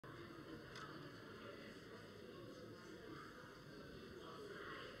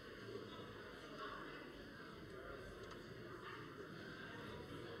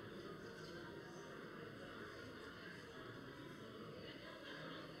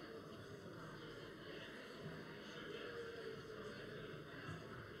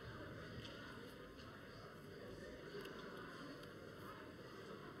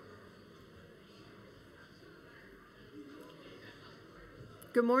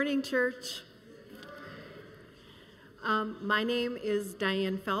Good morning, church. My name is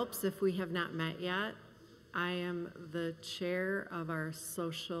Diane Phelps, if we have not met yet. I am the chair of our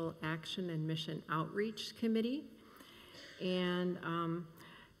Social Action and Mission Outreach Committee. And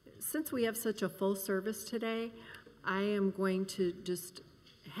since we have such a full service today, I am going to just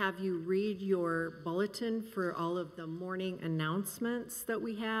have you read your bulletin for all of the morning announcements that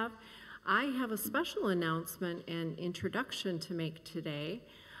we have. I have a special announcement and introduction to make today.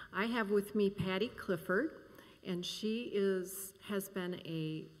 I have with me Patty Clifford, and she has been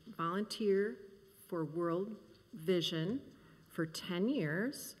a volunteer for World Vision for 10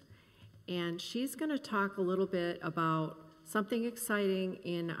 years, and she's going to talk a little bit about something exciting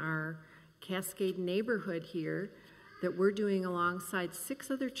in our Cascade neighborhood here that we're doing alongside 6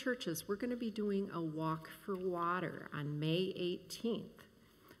 other churches. We're going to be doing a walk for water on May 18th.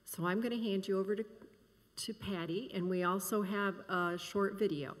 So I'm going to hand you over to Patty, and we also have a short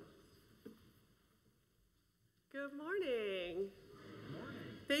video. Good morning. Good morning.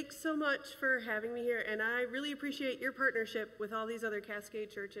 Thanks so much for having me here, and I really appreciate your partnership with all these other Cascade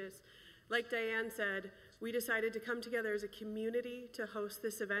churches. Like Diane said, we decided to come together as a community to host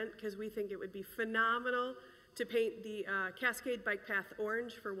this event because we think it would be phenomenal to paint the Cascade Bike Path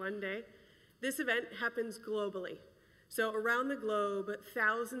orange for one day. This event happens globally. So around the globe,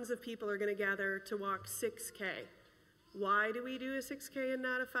 thousands of people are going to gather to walk 6K. Why do we do a 6K and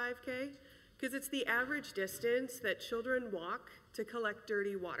not a 5K? Because it's the average distance that children walk to collect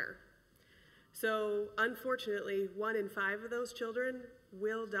dirty water. So unfortunately, 1 in 5 of those children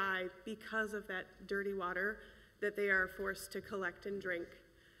will die because of that dirty water that they are forced to collect and drink.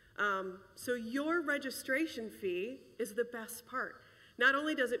 So your registration fee is the best part. Not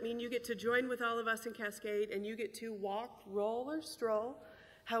only does it mean you get to join with all of us in Cascade and you get to walk, roll, or stroll,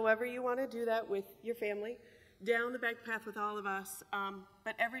 however you want to do that with your family, down the bike path with all of us,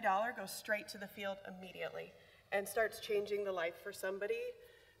 but every dollar goes straight to the field immediately and starts changing the life for somebody.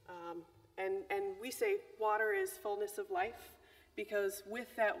 And we say water is fullness of life because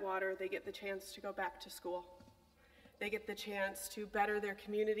with that water, they get the chance to go back to school. They get the chance to better their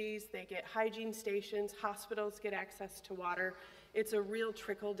communities. They get hygiene stations, hospitals get access to water. It's a real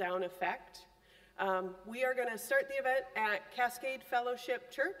trickle-down effect. We are going to start the event at Cascade Fellowship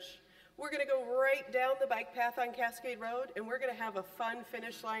Church. We're going to go right down the bike path on Cascade Road, and we're going to have a fun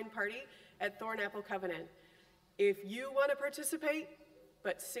finish line party at Thornapple Covenant. If you want to participate,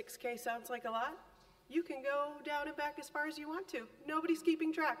 but 6K sounds like a lot, you can go down and back as far as you want to. Nobody's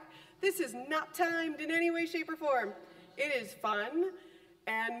keeping track. This is not timed in any way, shape, or form. It is fun,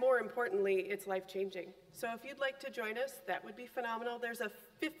 and more importantly, it's life-changing. So if you'd like to join us, that would be phenomenal. There's a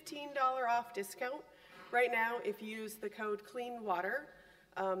 $15 off discount right now if you use the code CLEANWATER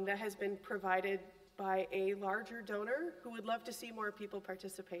that has been provided by a larger donor who would love to see more people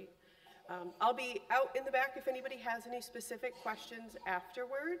participate. I'll be out in the back if anybody has any specific questions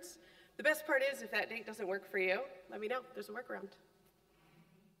afterwards. The best part is if that date doesn't work for you, let me know. There's a workaround.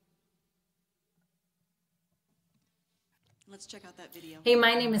 Let's check out that video. Hey,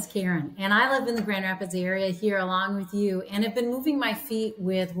 my name is Karen, and I live in the Grand Rapids area here along with you, and have been moving my feet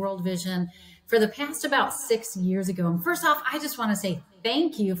with World Vision for the past about 6 years ago. And first off, I just want to say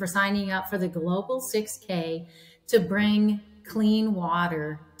thank you for signing up for the Global 6K to bring clean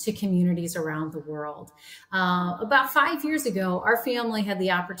water to communities around the world. About 5 years ago, our family had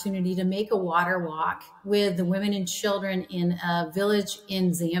the opportunity to make a water walk with the women and children in a village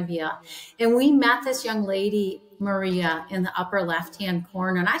in Zambia. And we met this young lady, Maria, in the upper left-hand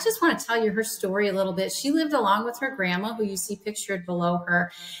corner. And I just want to tell you her story a little bit. She lived along with her grandma, who you see pictured below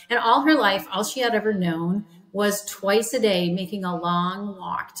her. And all her life, all she had ever known was twice a day making a long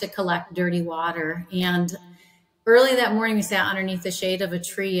walk to collect dirty water. And early that morning, we sat underneath the shade of a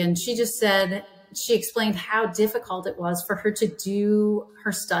tree, and she just said, she explained how difficult it was for her to do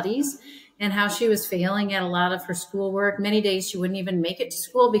her studies and how she was failing at a lot of her schoolwork. Many days she wouldn't even make it to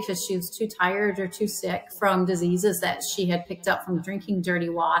school because she was too tired or too sick from diseases that she had picked up from drinking dirty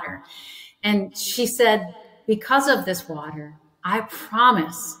water. And she said, because of this water, I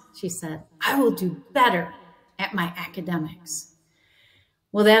promise, she said, I will do better at my academics.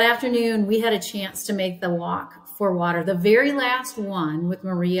 Well, that afternoon, we had a chance to make the walk for water, the very last one with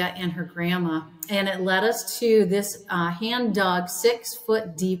Maria and her grandma. And it led us to this hand-dug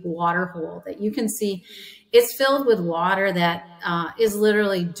 6-foot deep water hole that you can see. It's filled with water that is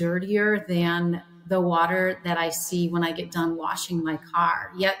literally dirtier than the water that I see when I get done washing my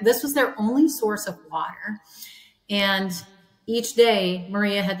car. Yet this was their only source of water. And each day,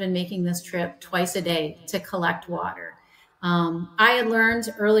 Maria had been making this trip twice a day to collect water. I had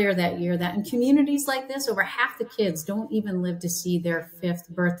learned earlier that year that in communities like this, over half the kids don't even live to see their 5th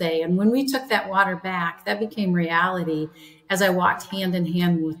birthday. And when we took that water back, that became reality as I walked hand in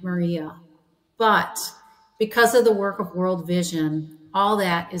hand with Maria. But because of the work of World Vision, all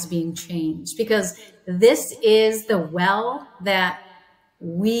that is being changed, because this is the well that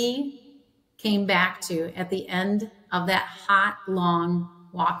we came back to at the end of that hot, long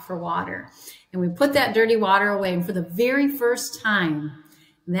walk for water. And we put that dirty water away. And for the very first time,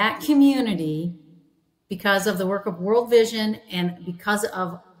 that community, because of the work of World Vision and because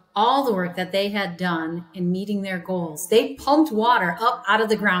of all the work that they had done in meeting their goals, they pumped water up out of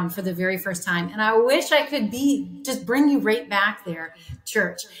the ground for the very first time. And I wish I could just bring you right back there,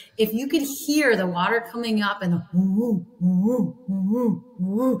 church. If you could hear the water coming up and the woo, woo, woo,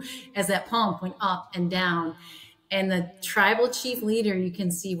 woo, as that pump went up and down. And the tribal chief leader, you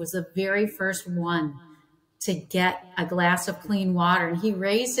can see, was the very first one to get a glass of clean water. And he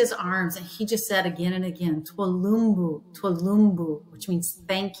raised his arms and he just said again and again, Twalumbu, Twalumbu, which means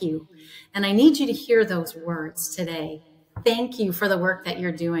thank you. And I need you to hear those words today. Thank you for the work that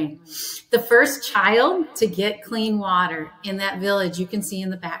you're doing. The first child to get clean water in that village, you can see in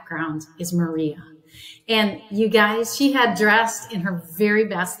the background, is Maria. And you guys, she had dressed in her very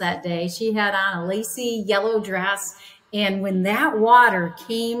best that day. She had on a lacy yellow dress. And when that water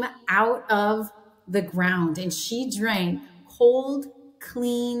came out of the ground and she drank cold,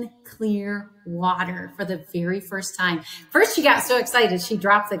 clean, clear water for the very first time. First, she got so excited, she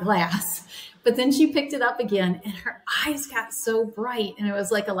dropped the glass, but then she picked it up again and her eyes got so bright and it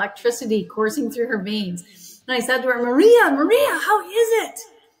was like electricity coursing through her veins. And I said to her, Maria, Maria, how is it?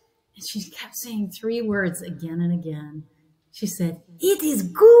 And she kept saying 3 words again and again. She said, it is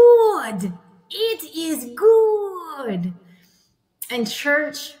good. It is good. And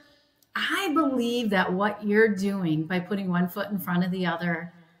church, I believe that what you're doing by putting one foot in front of the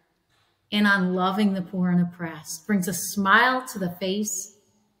other and on loving the poor and oppressed brings a smile to the face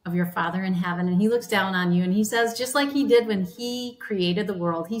of your Father in heaven. And he looks down on you and he says, just like he did when he created the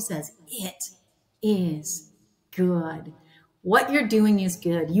world, he says, it is good. What you're doing is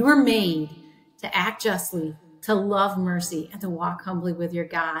good. You were made to act justly, to love mercy, and to walk humbly with your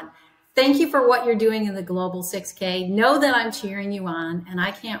God. Thank you for what you're doing in the Global 6K. Know that I'm cheering you on, and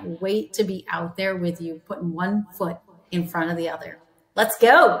I can't wait to be out there with you, putting one foot in front of the other. Let's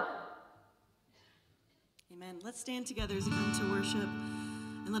go. Amen. Let's stand together as we come to worship,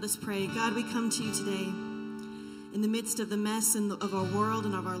 and let us pray. God, we come to you today in the midst of the mess of our world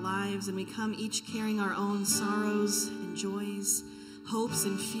and of our lives, and we come each carrying our own sorrows and joys, hopes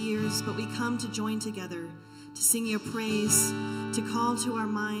and fears, but we come to join together to sing your praise, to call to our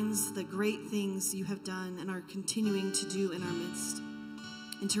minds the great things you have done and are continuing to do in our midst,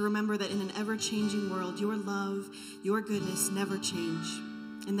 and to remember that in an ever-changing world, your love, your goodness never change.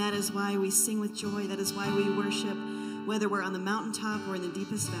 And that is why we sing with joy. That is why we worship, whether we're on the mountaintop or in the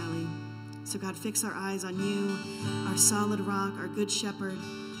deepest valley. So God, fix our eyes on you, our solid rock, our good shepherd,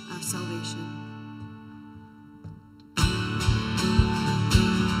 our salvation.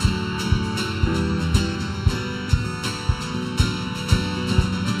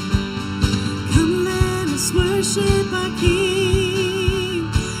 Worship our King.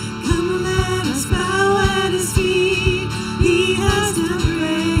 Come, let us bow at his feet. He has done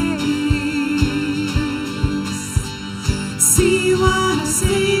great. See what our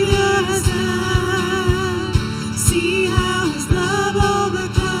Savior has done. See how his love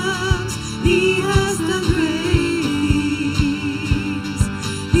overcomes. He has done great.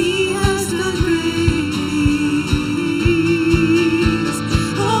 He has done great.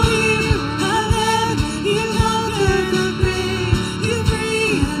 Oh, you of heaven, you conquered the grave. You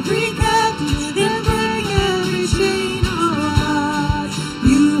free every captive and break every chain. Oh, God,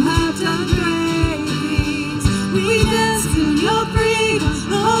 you have done great things. We dance to your freedom,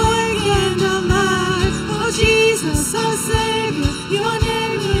 awake and alive. Oh, Jesus, our Savior, your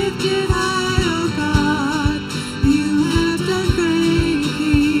name lifted high. Oh, God, you have done great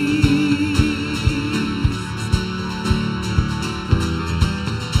things.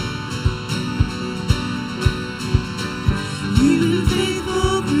 You've been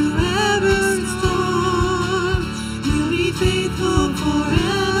faithful through every storm. You'll be faithful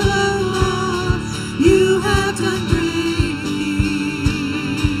forevermore. You have done great things,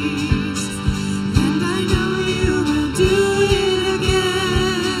 and I know you will do it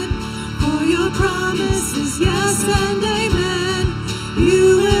again. For your promise is yes and amen. You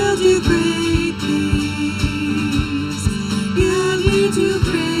will do great things. Yeah, you do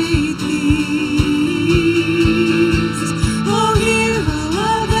great things. Oh, hero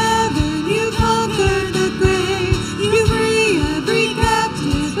of heaven, you conquered the grave. You free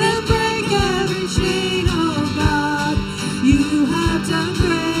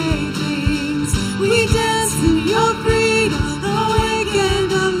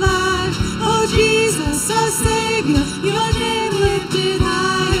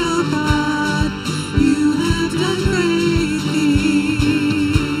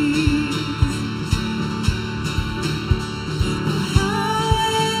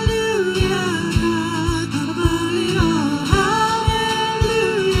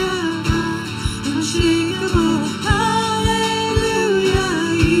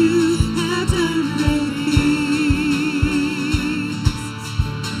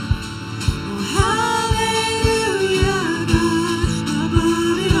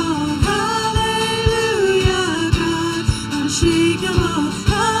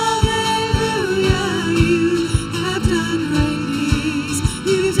hallelujah. You have done great things.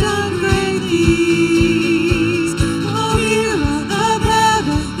 You've done great things. Oh, hero of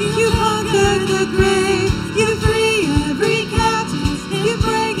heaven, you conquered the grave. You free every captive, and you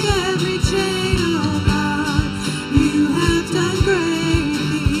break every chain. Oh God, you have done great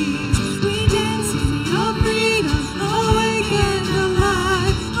things. We dance in your freedom, awake and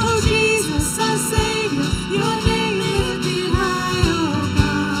alive. Oh Jesus, our Savior, your name lifted high. Oh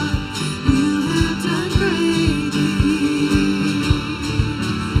God, you have done great things.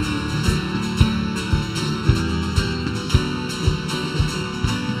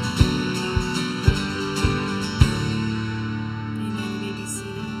 Amen. You may be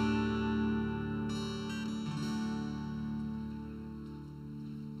seated.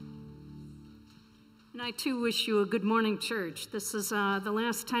 And I too wish you a good morning, church. This is the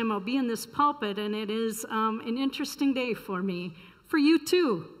last time I'll be in this pulpit, and it is an interesting day for me, for you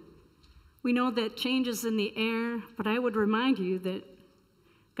too. We know that change is in the air, but I would remind you that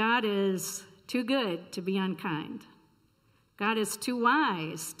God is too good to be unkind. God is too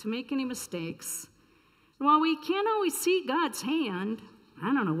wise to make any mistakes. And while we can't always see God's hand,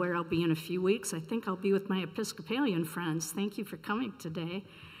 I don't know where I'll be in a few weeks. I think I'll be with my Episcopalian friends. Thank you for coming today.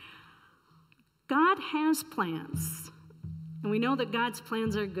 God has plans, and we know that God's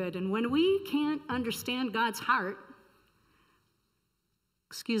plans are good. And when we can't understand God's heart,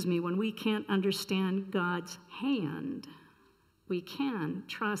 when we can't understand God's hand, we can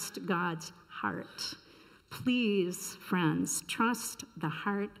trust God's heart. Please, friends, trust the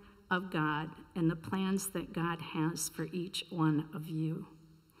heart of God and the plans that God has for each one of you.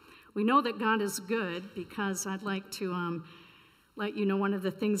 We know that God is good because I'd like to let you know one of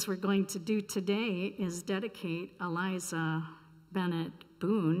the things we're going to do today is dedicate Eliza Bennett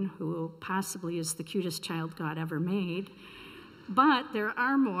Boone, who possibly is the cutest child God ever made. But there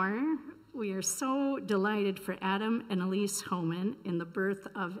are more. We are so delighted for Adam and Elise Homan in the birth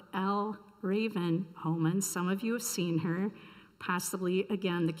of Elle Raven Homan. Some of you have seen her, possibly,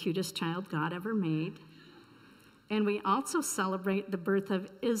 again, the cutest child God ever made. And we also celebrate the birth of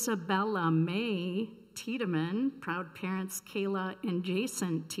Isabella May Tiedemann, proud parents Kayla and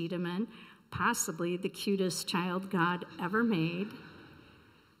Jason Tiedemann, possibly the cutest child God ever made.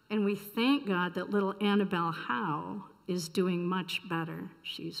 And we thank God that little Annabelle Howe is doing much better.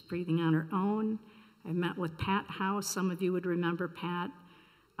 She's breathing on her own. I met with Pat Howe. Some of you would remember Pat.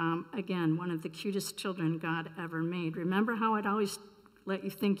 Again, one of the cutest children God ever made. Remember how I'd always let you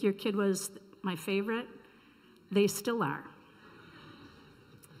think your kid was my favorite? They still are.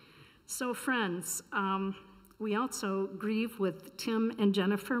 So friends, we also grieve with Tim and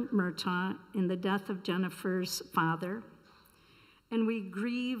Jennifer Murtaugh in the death of Jennifer's father. And we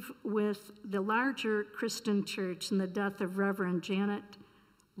grieve with the larger Christian church in the death of Reverend Janet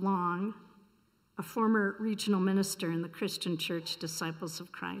Long, a former regional minister in the Christian Church Disciples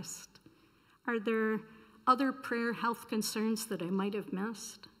of Christ. Are there other prayer health concerns that I might have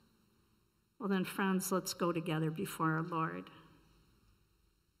missed? Well then, friends, let's go together before our Lord.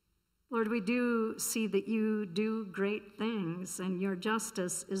 Lord, we do see that you do great things, and your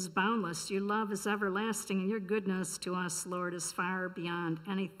justice is boundless. Your love is everlasting, and your goodness to us, Lord, is far beyond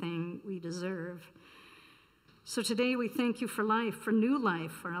anything we deserve. So today we thank you for life, for new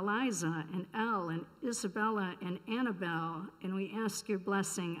life, for Eliza and Elle and Isabella and Annabelle, and we ask your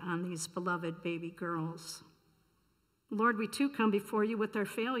blessing on these beloved baby girls. Lord, we too come before you with our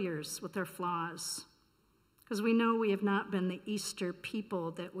failures, with our flaws, because we know we have not been the Easter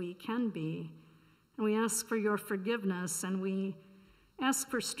people that we can be. And we ask for your forgiveness, and we ask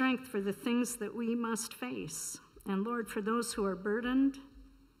for strength for the things that we must face. And Lord, for those who are burdened,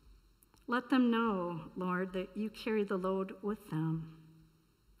 let them know, Lord, that you carry the load with them.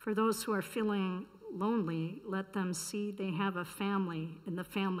 For those who are feeling lonely, let them see they have a family in the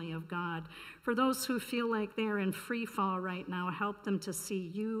family of God. For those who feel like they're in free fall right now, help them to see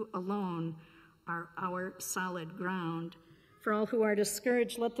you alone are our solid ground. For all who are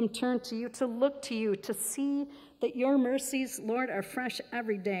discouraged, let them turn to you, to look to you, to see that your mercies, Lord, are fresh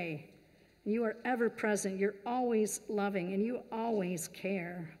every day. You are ever present, you're always loving, and you always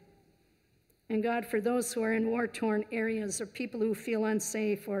care. And God, for those who are in war-torn areas or people who feel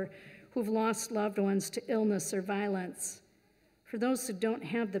unsafe or who've lost loved ones to illness or violence, for those who don't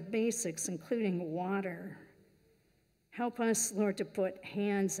have the basics, including water, help us, Lord, to put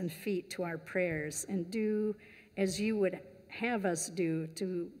hands and feet to our prayers and do as you would have us do,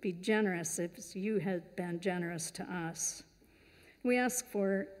 to be generous as you have been generous to us. We ask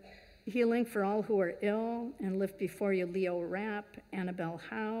for healing for all who are ill and lift before you Leo Rapp, Annabelle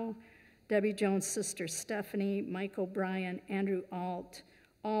Howe, Debbie Jones' sister Stephanie, Mike O'Brien, Andrew Alt,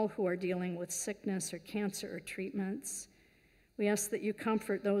 all who are dealing with sickness or cancer or treatments. We ask that you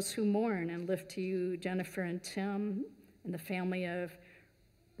comfort those who mourn and lift to you Jennifer and Tim and the family of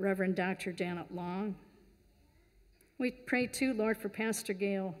Reverend Dr. Janet Long. We pray too, Lord, for Pastor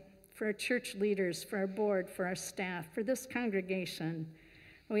Gail, for our church leaders, for our board, for our staff, for this congregation.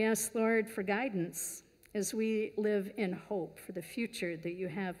 We ask, Lord, for guidance as we live in hope for the future that you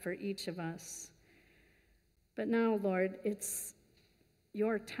have for each of us. But now, Lord, it's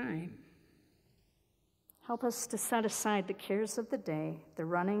your time. Help us to set aside the cares of the day, the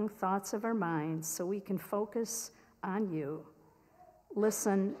running thoughts of our minds, so we can focus on you,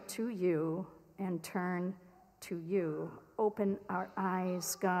 listen to you, and turn to you. Open our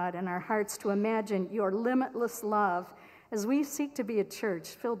eyes, God, and our hearts to imagine your limitless love as we seek to be a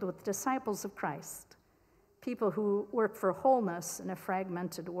church filled with disciples of Christ, people who work for wholeness in a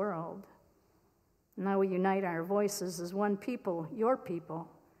fragmented world. Now we unite our voices as one people, your people,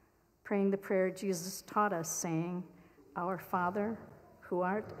 praying the prayer Jesus taught us, saying, Our Father, who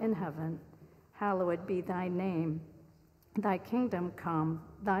art in heaven, hallowed be thy name. Thy kingdom come,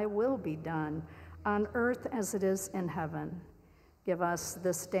 thy will be done, on earth as it is in heaven. Give us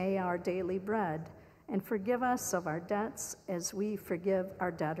this day our daily bread, and forgive us of our debts as we forgive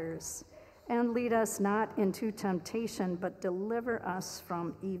our debtors. And lead us not into temptation, but deliver us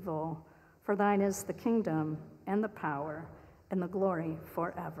from evil. For thine is the kingdom, and the power, and the glory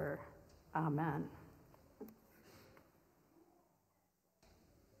forever. Amen.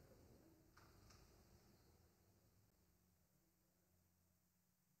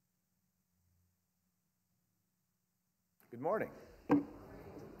 Good morning.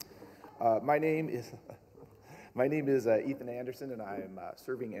 My name is Ethan Anderson, and I am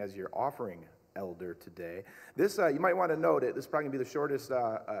serving as your offering elder today. This you might want to note it. This is probably going to be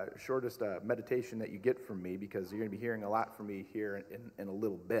the shortest meditation that you get from me, because you're going to be hearing a lot from me here in a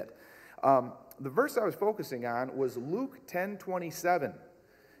little bit. The verse I was focusing on was Luke 10:27,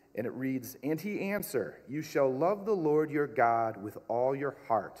 and it reads, "And he answered, You shall love the Lord your God with all your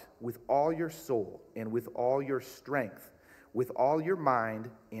heart, with all your soul, and with all your strength, with all your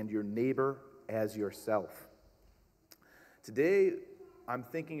mind, and your neighbor as yourself." Today, I'm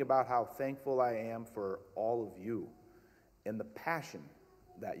thinking about how thankful I am for all of you and the passion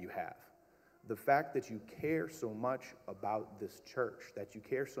that you have. The fact that you care so much about this church, that you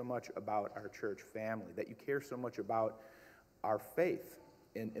care so much about our church family, that you care so much about our faith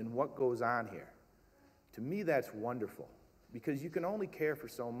and what goes on here. To me, that's wonderful, because you can only care for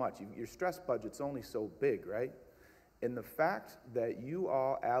so much. Your stress budget's only so big, right? And the fact that you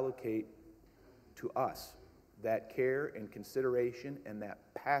all allocate to us that care and consideration and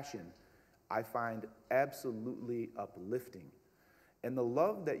that passion, I find absolutely uplifting. And the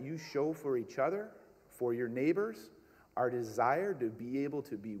love that you show for each other, for your neighbors, our desire to be able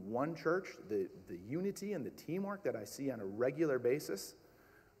to be one church, the unity and the teamwork that I see on a regular basis,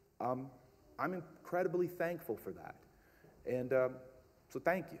 I'm incredibly thankful for that. And so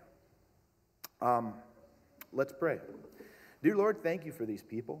thank you. Let's pray. Dear Lord, thank you for these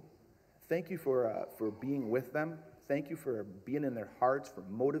people. Thank you for being with them. Thank you for being in their hearts, for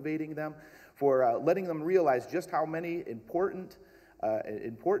motivating them, for letting them realize just how many important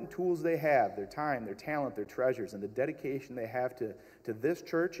tools they have, their time, their talent, their treasures, and the dedication they have to this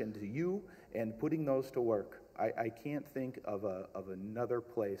church and to you, and putting those to work. I can't think of another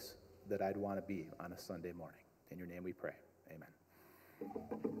place that I'd want to be on a Sunday morning. In your name we pray. Amen.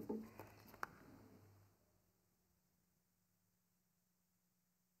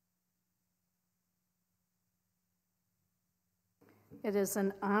 It is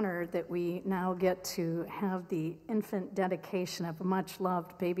an honor that we now get to have the infant dedication of a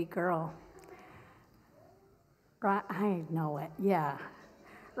much-loved baby girl. I know it, yeah.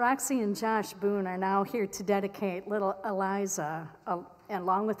 Roxy and Josh Boone are now here to dedicate little Eliza,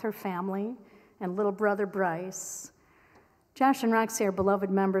 along with her family, and little brother Bryce. Josh and Roxy are beloved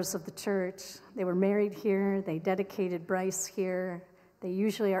members of the church. They were married here. They dedicated Bryce here. They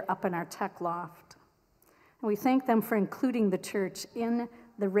usually are up in our tech loft. And we thank them for including the church in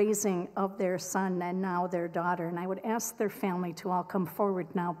the raising of their son and now their daughter. And I would ask their family to all come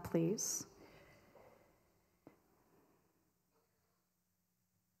forward now, please.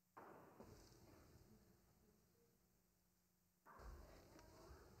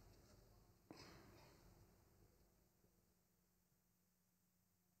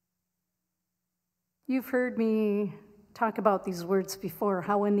 You've heard me talk about these words before,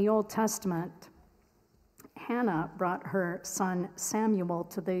 how in the Old Testament, Hannah brought her son Samuel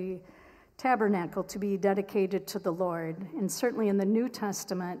to the tabernacle to be dedicated to the Lord. And certainly in the New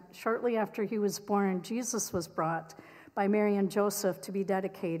Testament, shortly after he was born, Jesus was brought by Mary and Joseph to be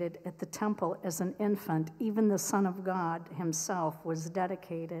dedicated at the temple as an infant. Even the Son of God himself was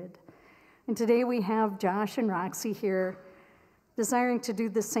dedicated. And today we have Josh and Roxy here desiring to do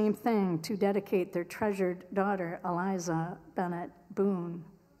the same thing, to dedicate their treasured daughter, Eliza Bennett Boone,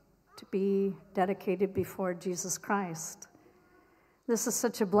 to be dedicated before Jesus Christ. This is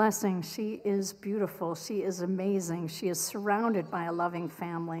such a blessing. She is beautiful. She is amazing. She is surrounded by a loving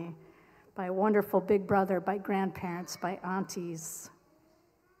family, by a wonderful big brother, by grandparents, by aunties.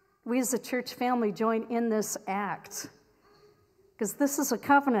 We as a church family join in this act because this is a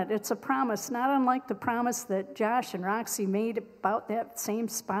covenant. It's a promise, not unlike the promise that Josh and Roxy made about that same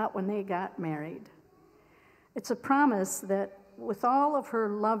spot when they got married. It's a promise that with all of her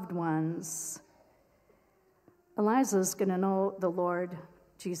loved ones, Eliza's going to know the Lord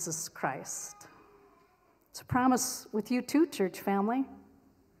Jesus Christ. It's a promise with you too, church family,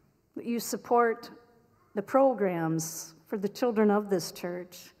 that you support the programs for the children of this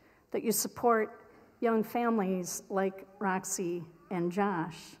church, that you support young families like Roxy and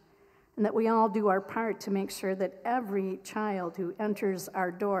Josh, and that we all do our part to make sure that every child who enters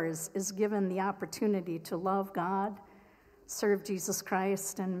our doors is given the opportunity to love God, serve Jesus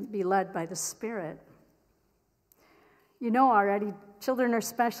Christ, and be led by the Spirit. You know already, children are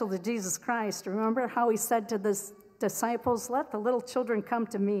special to Jesus Christ. Remember how he said to the disciples, "Let the little children come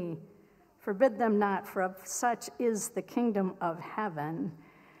to me. Forbid them not, for of such is the kingdom of heaven."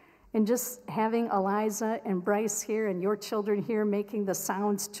 And just having Eliza and Bryce here and your children here making the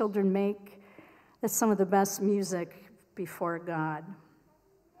sounds children make, that's some of the best music before God.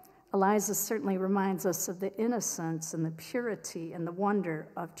 Eliza certainly reminds us of the innocence and the purity and the wonder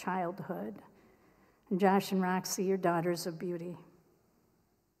of childhood. And Josh and Roxy, your daughters of beauty.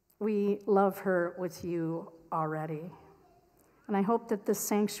 We love her with you already. And I hope that this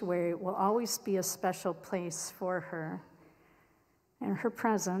sanctuary will always be a special place for her. And her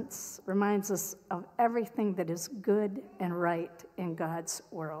presence reminds us of everything that is good and right in God's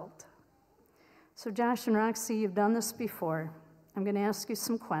world. So Josh and Roxy, you've done this before. I'm going to ask you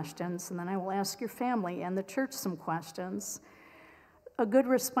some questions, and then I will ask your family and the church some questions. A good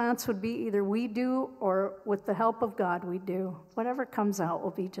response would be either we do or with the help of God we do. Whatever comes out will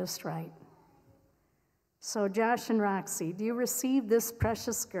be just right. So Josh and Roxy, do you receive this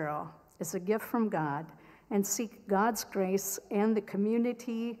precious girl as a gift from God and seek God's grace and the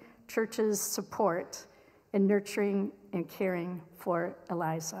community church's support in nurturing and caring for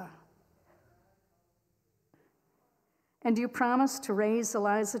Eliza? And do you promise to raise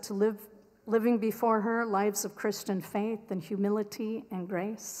Eliza to living before her lives of Christian faith and humility and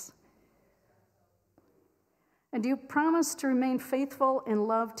grace? And do you promise to remain faithful in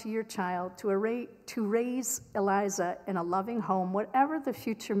love to your child, to raise Eliza in a loving home, whatever the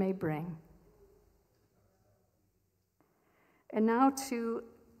future may bring? And now to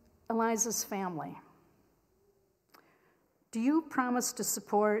Eliza's family. Do you promise to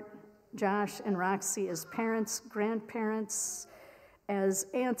support Josh and Roxy as parents, grandparents, as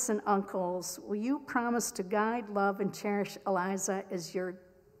aunts and uncles? Will you promise to guide, love, and cherish Eliza as your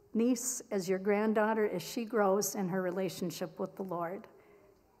niece, as your granddaughter, as she grows in her relationship with the Lord?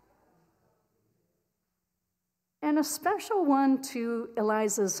 And a special one to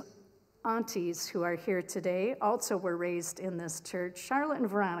Eliza's aunties who are here today, also were raised in this church, Charlotte and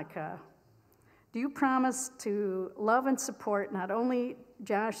Veronica. Do you promise to love and support not only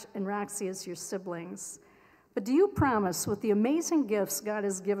Josh and Roxy as your siblings, but do you promise, with the amazing gifts God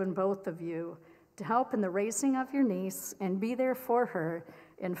has given both of you, to help in the raising of your niece and be there for her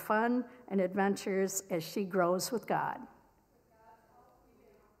in fun and adventures as she grows with God?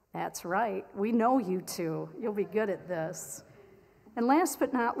 That's right. We know you two. You'll be good at this. And last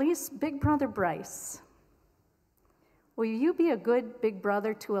but not least, Big Brother Bryce. Will you be a good big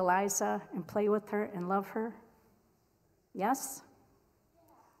brother to Eliza and play with her and love her? Yes?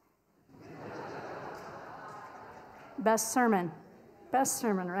 Best sermon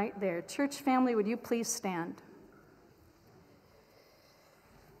right there. Church family, would you please stand?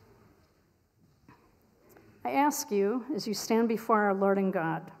 I ask you, as you stand before our Lord and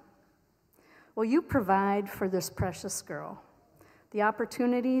God, will you provide for this precious girl the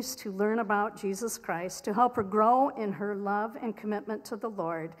opportunities to learn about Jesus Christ, to help her grow in her love and commitment to the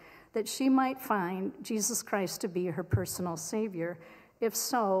Lord, that she might find Jesus Christ to be her personal Savior? If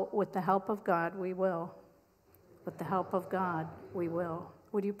so, with the help of God, we will. With the help of God, we will.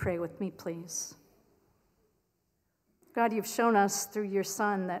 Would you pray with me, please? God, you've shown us through your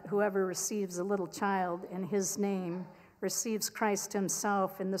Son that whoever receives a little child in his name receives Christ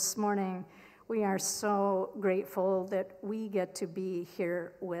himself. And this morning, we are so grateful that we get to be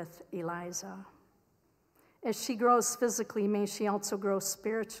here with Eliza. As she grows physically, may she also grow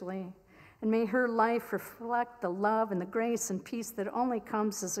spiritually. And may her life reflect the love and the grace and peace that only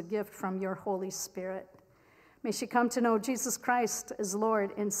comes as a gift from your Holy Spirit. May she come to know Jesus Christ as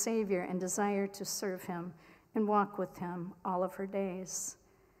Lord and Savior and desire to serve him and walk with him all of her days.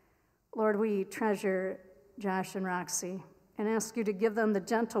 Lord, we treasure Josh and Roxy and ask you to give them the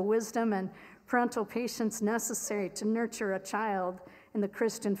gentle wisdom and parental patience necessary to nurture a child in the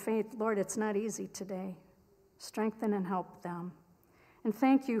Christian faith. Lord, it's not easy today. Strengthen and help them. And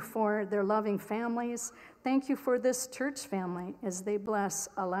thank you for their loving families. Thank you for this church family as they bless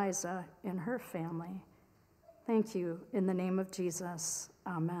Eliza and her family. Thank you in the name of Jesus.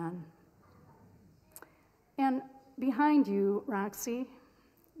 Amen. And behind you, Roxy,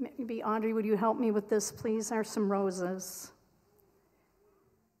 maybe Audrey, would you help me with this, please? Are some roses.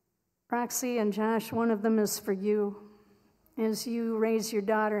 Roxy and Josh, one of them is for you. As you raise your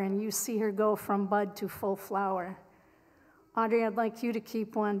daughter and you see her go from bud to full flower. Audrey, I'd like you to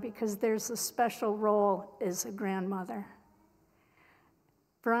keep one because there's a special role as a grandmother.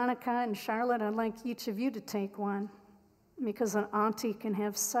 Veronica and Charlotte, I'd like each of you to take one because an auntie can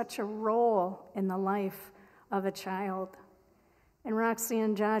have such a role in the life of a child. And Roxy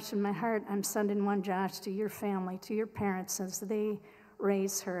and Josh, in my heart, I'm sending one, Josh, to your family, to your parents as they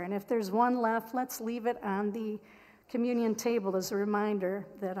raise her. And if there's one left, let's leave it on the communion table as a reminder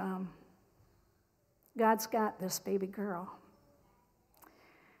that God's got this baby girl.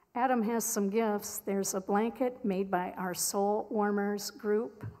 Adam has some gifts. There's a blanket made by our Soul Warmers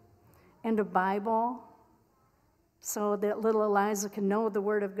group and a Bible so that little Eliza can know the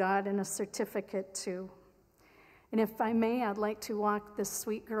Word of God, and a certificate too. And if I may, I'd like to walk this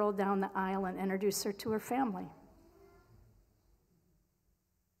sweet girl down the aisle and introduce her to her family.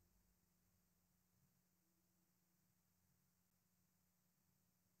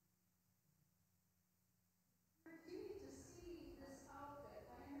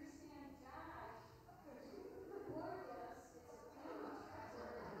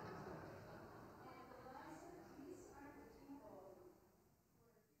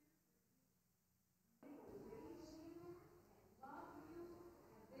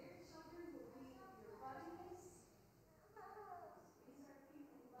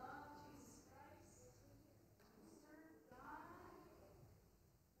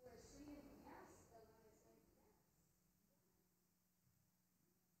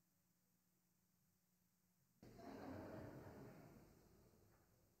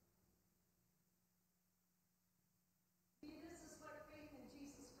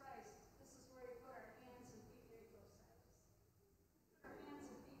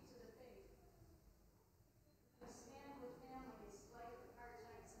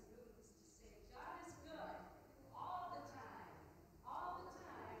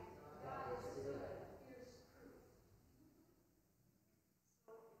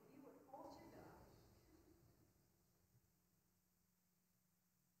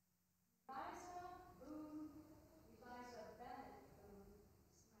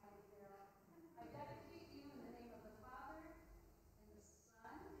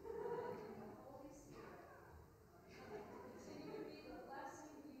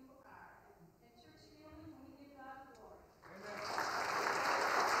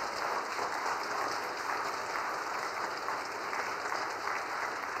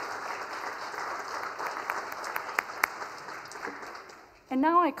 And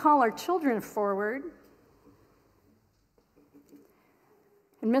now I call our children forward.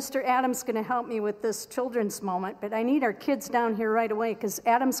 And Mr. Adam's going to help me with this children's moment, but I need our kids down here right away because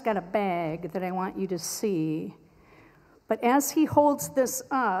Adam's got a bag that I want you to see. But as he holds this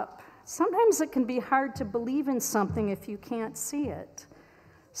up, sometimes it can be hard to believe in something if you can't see it.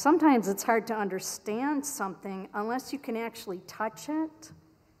 Sometimes it's hard to understand something unless you can actually touch it.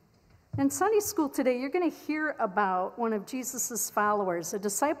 In Sunday school today, you're going to hear about one of Jesus' followers, a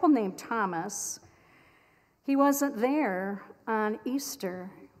disciple named Thomas. He wasn't there on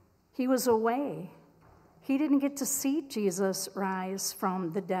Easter. He was away. He didn't get to see Jesus rise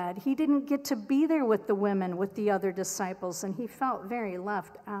from the dead. He didn't get to be there with the women, with the other disciples, and he felt very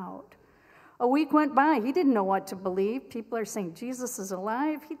left out. A week went by. He didn't know what to believe. People are saying, Jesus is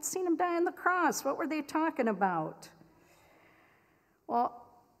alive. He'd seen him die on the cross. What were they talking about? Well,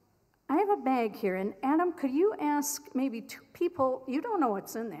 I have a bag here, and Adam, could you ask maybe two people, you don't know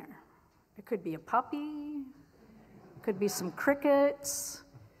what's in there. It could be a puppy, could be some crickets.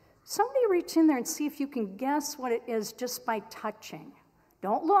 Somebody reach in there and see if you can guess what it is just by touching.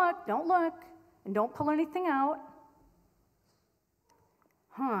 Don't look, and don't pull anything out.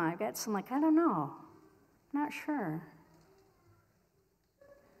 I got some, I don't know. Not sure.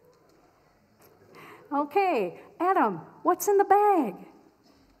 Okay, Adam, what's in the bag?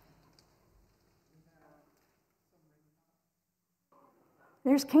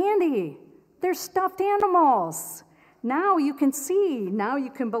 There's candy. There's stuffed animals. Now you can see. Now you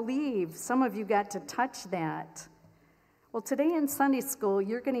can believe. Some of you got to touch that. Well, today in Sunday school,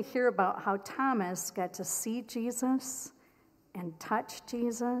 you're going to hear about how Thomas got to see Jesus and touch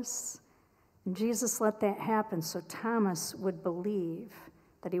Jesus. And Jesus let that happen so Thomas would believe,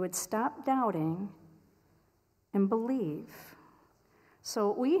 that he would stop doubting and believe.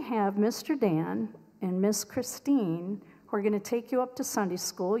 So we have Mr. Dan and Miss Christine who are going to take you up to Sunday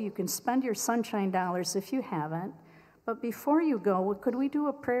school. You can spend your sunshine dollars if you haven't. But before you go, could we do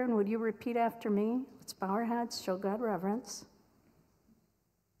a prayer, and would you repeat after me? Let's bow our heads, show God reverence.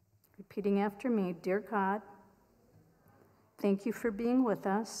 Repeating after me, dear God, thank you for being with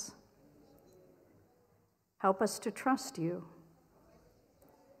us. Help us to trust you,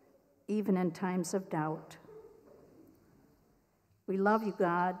 even in times of doubt. We love you,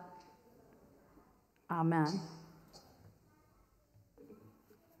 God. Amen.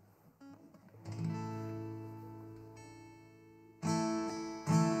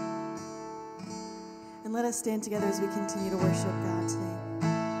 And let us stand together as we continue to worship God today.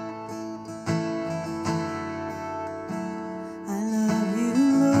 I love you,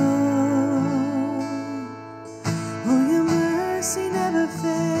 Lord. Oh, your mercy never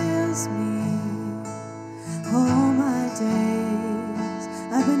fails me. All my days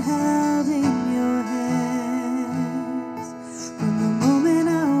I've been held in your hands. From the moment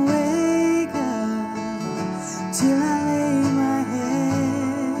I wake up till I lay my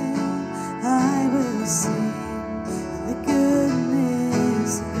head, I will sing the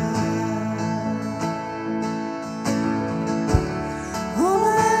goodness of God. All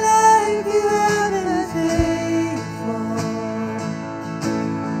my life you have been faithful.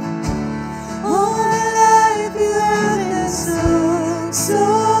 All my life you have been so, so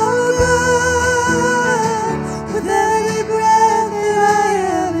good. With every breath that I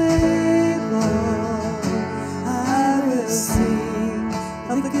am able, I will sing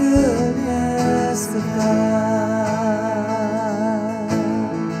of the goodness of God.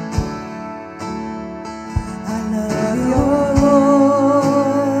 I love your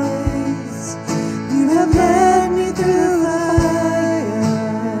voice. You have led me through fire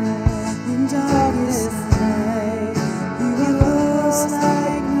in darkest night. You are close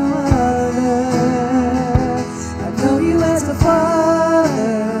like no other. I've known you as a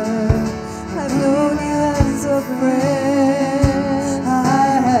father. I've known you as a friend. I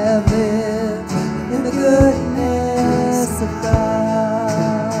have lived in the goodness of God.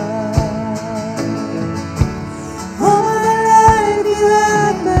 All my life you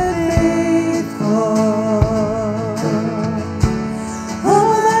have been faithful.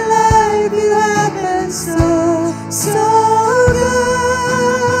 All my life you have been so, so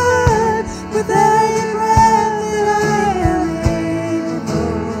good. With every breath that I am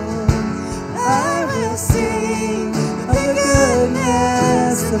able, I will sing of the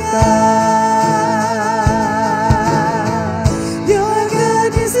goodness of God. Your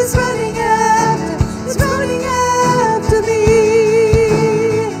goodness is running after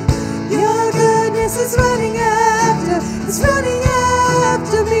me. Your goodness is running after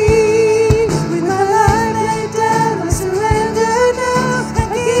me. With my life laid down, I surrender now. I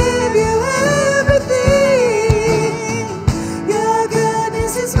give you everything. Your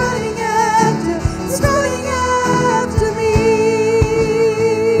goodness is running after me.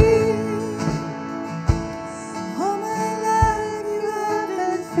 All my life you have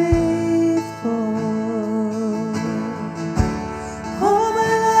been faithful. All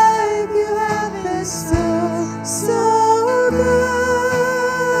my life you have been so, so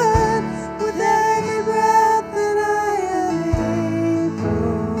good. With every breath that I am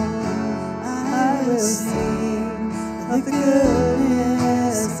able, I will sing of the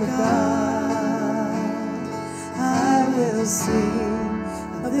goodness of God. I will sing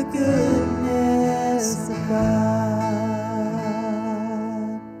of the goodness of God.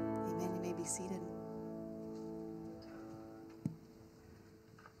 Amen. You may be seated.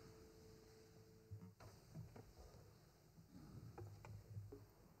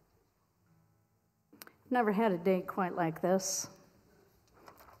 Never had a day quite like this.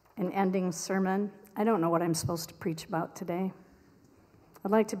 An ending sermon. I don't know what I'm supposed to preach about today.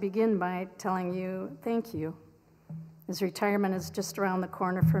 I'd like to begin by telling you thank you. As retirement is just around the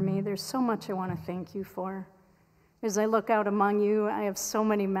corner for me, there's so much I want to thank you for. As I look out among you, I have so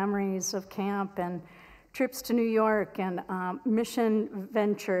many memories of camp and trips to New York and mission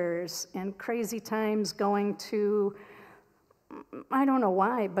ventures and crazy times going to, I don't know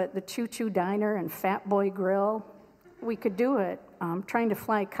why, but the Choo Choo Diner and Fat Boy Grill. We could do it. Trying to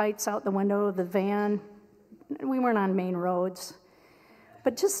fly kites out the window of the van. We weren't on main roads.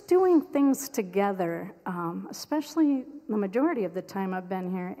 But just doing things together, especially the majority of the time I've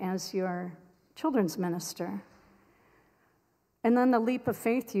been here as your children's minister. And then the leap of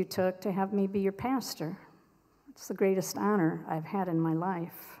faith you took to have me be your pastor. It's the greatest honor I've had in my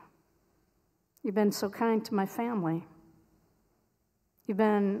life. You've been so kind to my family. You've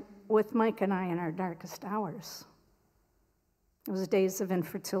been with Mike and I in our darkest hours. It was days of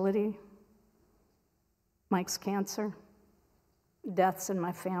infertility, Mike's cancer, deaths in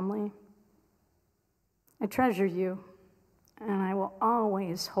my family. I treasure you, and I will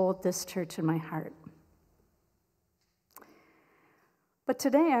always hold this church in my heart. But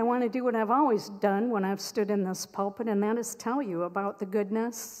today I want to do what I've always done when I've stood in this pulpit, and that is tell you about the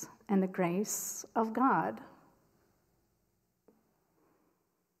goodness and the grace of God.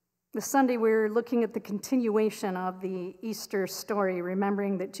 This Sunday we're looking at the continuation of the Easter story,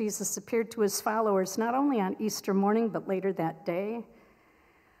 remembering that Jesus appeared to his followers not only on Easter morning, but later that day,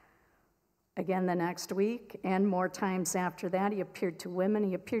 again the next week, and more times after that. He appeared to women,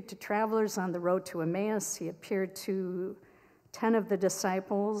 he appeared to travelers on the road to Emmaus, he appeared to 10 of the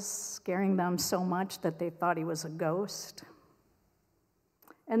disciples, scaring them so much that they thought he was a ghost.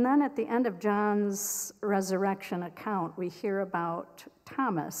 And then at the end of John's resurrection account, we hear about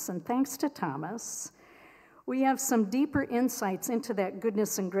Thomas. And thanks to Thomas, we have some deeper insights into that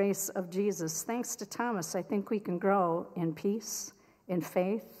goodness and grace of Jesus. Thanks to Thomas, I think we can grow in peace, in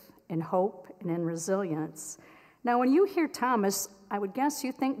faith, in hope, and in resilience. Now, when you hear Thomas, I would guess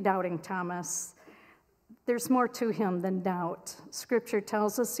you think doubting Thomas. There's more to him than doubt. Scripture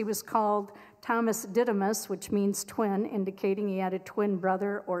tells us he was called Thomas Didymus, which means twin, indicating he had a twin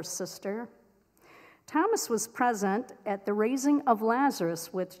brother or sister. Thomas was present at the raising of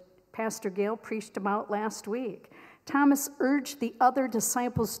Lazarus, which Pastor Gail preached about last week. Thomas urged the other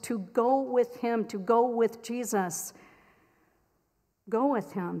disciples to go with him, to go with Jesus. Go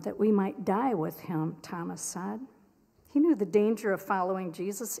with him that we might die with him, Thomas said. He knew the danger of following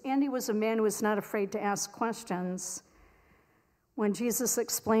Jesus, and he was a man who was not afraid to ask questions. When Jesus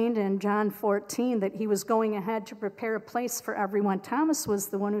explained in John 14 that he was going ahead to prepare a place for everyone, Thomas was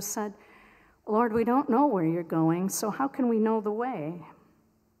the one who said, Lord, we don't know where you're going, so how can we know the way?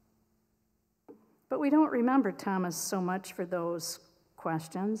 But we don't remember Thomas so much for those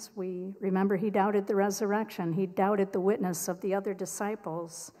questions. We remember he doubted the resurrection. He doubted the witness of the other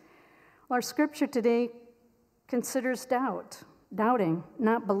disciples. Well, our scripture today considers doubt, doubting,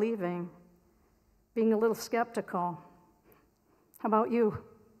 not believing, being a little skeptical. How about you?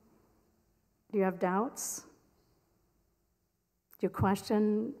 Do you have doubts? Do you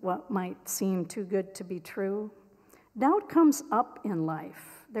question what might seem too good to be true? Doubt comes up in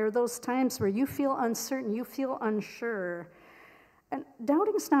life. There are those times where you feel uncertain, you feel unsure. And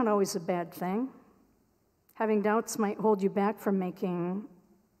doubting is not always a bad thing. Having doubts might hold you back from making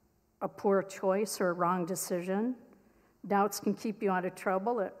a poor choice or a wrong decision. Doubts can keep you out of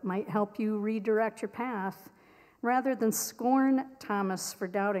trouble. It might help you redirect your path. Rather than scorn Thomas for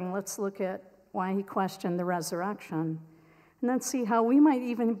doubting, let's look at why he questioned the resurrection. And then see how we might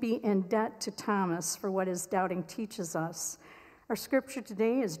even be in debt to Thomas for what his doubting teaches us. Our scripture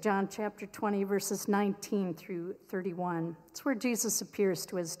today is John chapter 20, verses 19 through 31. It's where Jesus appears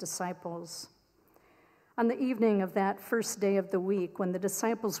to his disciples. On the evening of that first day of the week, when the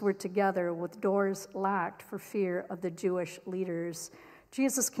disciples were together with doors locked for fear of the Jewish leaders,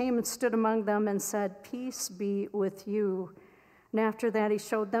 Jesus came and stood among them and said, "Peace be with you." And after that, he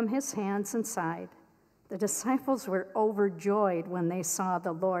showed them his hands and side. The disciples were overjoyed when they saw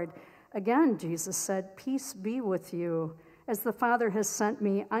the Lord. Again, Jesus said, "Peace be with you. As the Father has sent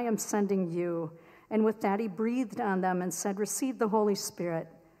me, I am sending you." And with that, he breathed on them and said, "Receive the Holy Spirit.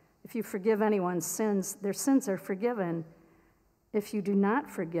 If you forgive anyone's sins, their sins are forgiven. If you do not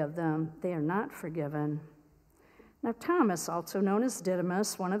forgive them, they are not forgiven." Now, Thomas, also known as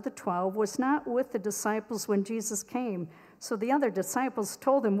Didymus, one of the 12, was not with the disciples when Jesus came. So the other disciples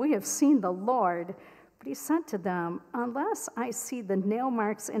told him, "We have seen the Lord." But he said to them, "Unless I see the nail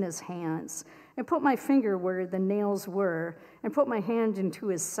marks in his hands, and put my finger where the nails were, and put my hand into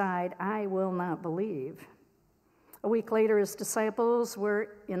his side, I will not believe." A week later, his disciples were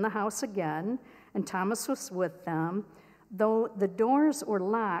in the house again, and Thomas was with them. Though the doors were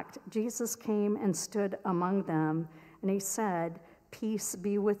locked, Jesus came and stood among them, and he said, "Peace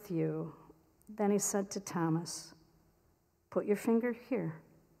be with you." Then he said to Thomas, "Put your finger here.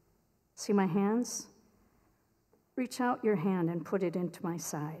 See my hands? Reach out your hand and put it into my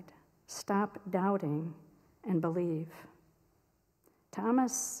side. Stop doubting and believe.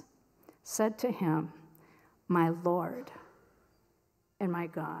 Thomas said to him, my Lord and my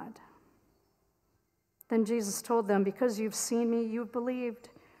God. Then Jesus told them, because you've seen me, you've believed.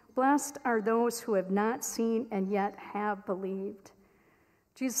 Blessed are those who have not seen and yet have believed.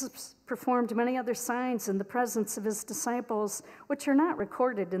 Jesus performed many other signs in the presence of his disciples, which are not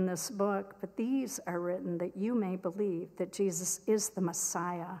recorded in this book, but these are written that you may believe that Jesus is the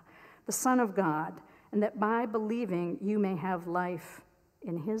Messiah, the Son of God, and that by believing you may have life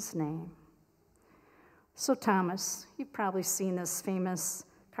in his name. So Thomas, you've probably seen this famous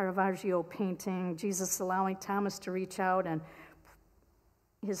Caravaggio painting, Jesus allowing Thomas to reach out and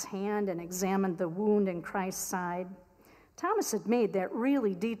his hand and examine the wound in Christ's side. Thomas had made that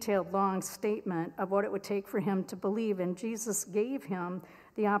really detailed, long statement of what it would take for him to believe, and Jesus gave him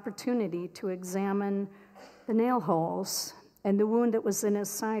the opportunity to examine the nail holes and the wound that was in his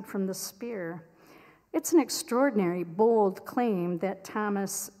side from the spear. It's an extraordinary, bold claim that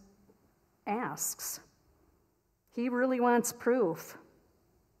Thomas asks. He really wants proof.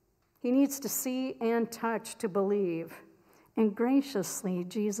 He needs to see and touch to believe. And graciously,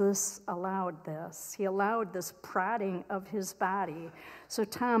 Jesus allowed this. He allowed this prodding of his body so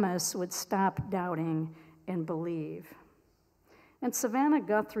Thomas would stop doubting and believe. In Savannah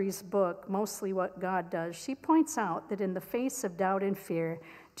Guthrie's book, Mostly What God Does, she points out that in the face of doubt and fear,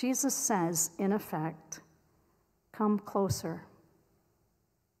 Jesus says, in effect, come closer.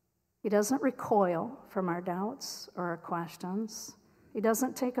 He doesn't recoil from our doubts or our questions. He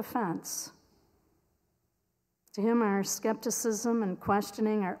doesn't take offense. To him, our skepticism and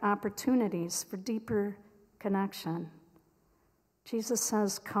questioning are opportunities for deeper connection. Jesus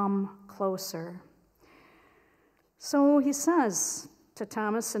says, come closer. So he says to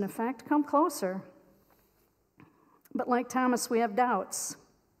Thomas, in effect, come closer. But like Thomas, we have doubts.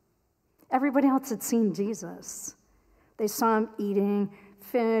 Everybody else had seen Jesus. They saw him eating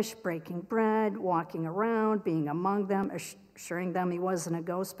fish, breaking bread, walking around, being among them, assuring them he wasn't a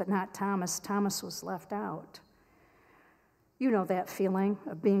ghost, but not Thomas. Thomas was left out. You know that feeling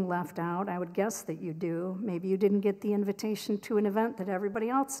of being left out. I would guess that you do. Maybe you didn't get the invitation to an event that everybody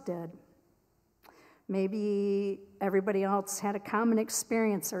else did. Maybe everybody else had a common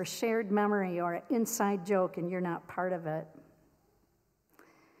experience or a shared memory or an inside joke and you're not part of it.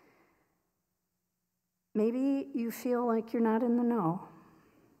 Maybe you feel like you're not in the know.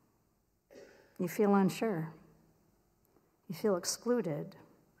 You feel unsure. You feel excluded.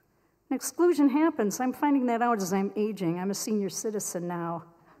 Exclusion happens. I'm finding that out as I'm aging. I'm a senior citizen now.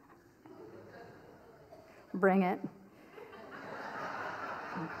 Bring it.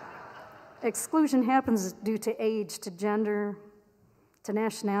 Exclusion happens due to age, to gender, to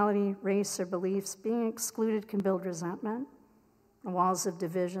nationality, race, or beliefs. Being excluded can build resentment, walls of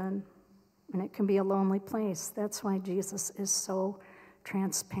division, and it can be a lonely place. That's why Jesus is so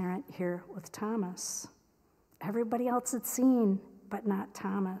transparent here with Thomas. Everybody else had seen, but not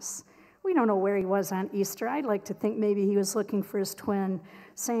Thomas. We don't know where he was on Easter. I'd like to think maybe he was looking for his twin,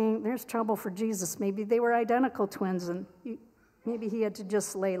 saying, there's trouble for Jesus. Maybe they were identical twins, and maybe he had to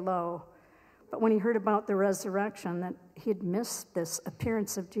just lay low. But when he heard about the resurrection, that he had missed this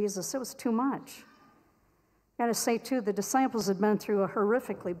appearance of Jesus, it was too much. I gotta say, too, the disciples had been through a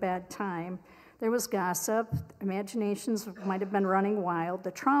horrifically bad time. There was gossip. Imaginations might have been running wild. The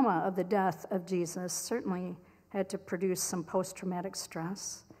trauma of the death of Jesus certainly had to produce some post-traumatic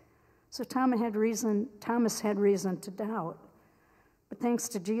stress. So Thomas had reason to doubt. But thanks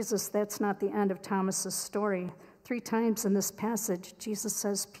to Jesus, that's not the end of Thomas's story. 3 times in this passage, Jesus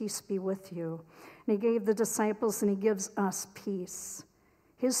says, peace be with you. And he gave the disciples and he gives us peace.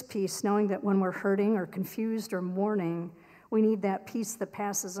 His peace, knowing that when we're hurting or confused or mourning, we need that peace that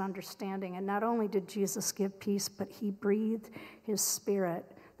passes understanding. And not only did Jesus give peace, but he breathed his Spirit.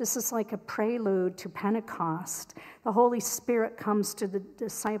 This is like a prelude to Pentecost. The Holy Spirit comes to the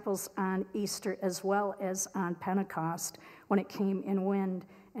disciples on Easter as well as on Pentecost when it came in wind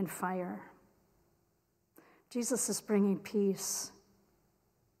and fire. Jesus is bringing peace.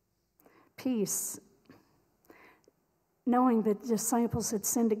 Peace, knowing that the disciples had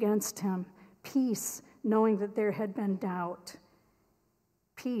sinned against him. Peace, knowing that there had been doubt.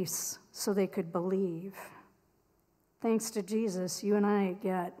 Peace, so they could believe. Thanks to Jesus, you and I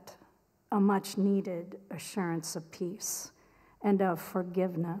get a much-needed assurance of peace and of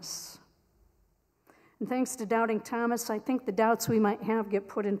forgiveness. And thanks to doubting Thomas, I think the doubts we might have get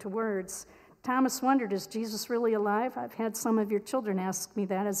put into words. Thomas wondered, is Jesus really alive? I've had some of your children ask me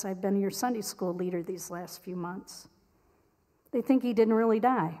that as I've been your Sunday school leader these last few months. They think he didn't really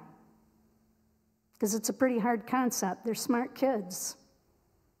die. because it's a pretty hard concept. They're smart kids.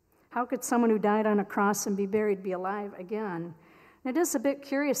 How could someone who died on a cross and be buried be alive again? And it is a bit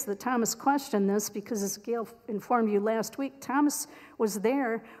curious that Thomas questioned this because, as Gail informed you last week, Thomas was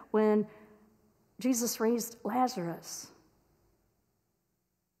there when Jesus raised Lazarus.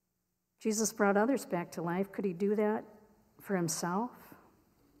 Jesus brought others back to life. Could he do that for himself?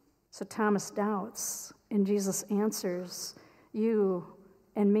 So Thomas doubts, and Jesus answers you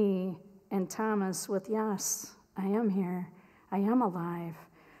and me and Thomas with, yes, I am here. I am alive.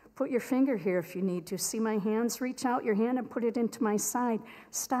 Put your finger here if you need to. See my hands? Reach out your hand and put it into my side.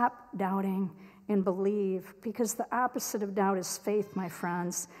 Stop doubting and believe, because the opposite of doubt is faith, my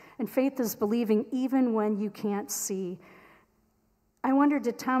friends. And faith is believing even when you can't see. I wonder,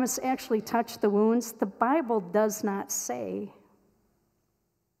 did Thomas actually touch the wounds? The Bible does not say.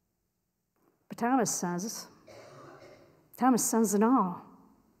 But Thomas says it all.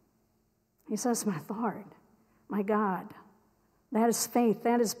 He says, my Lord, my God. That is faith.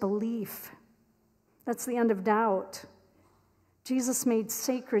 That is belief. That's the end of doubt. Jesus made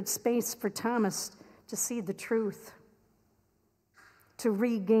sacred space for Thomas to see the truth, to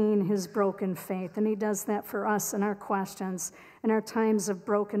regain his broken faith. And he does that for us in our questions, in our times of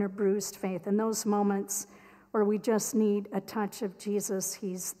broken or bruised faith, in those moments where we just need a touch of Jesus.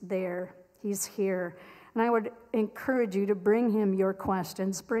 He's there. He's here. And I would encourage you to bring him your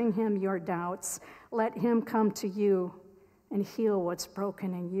questions, bring him your doubts. Let him come to you and heal what's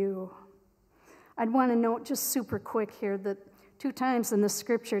broken in you. I'd want to note just super quick here that 2 times in the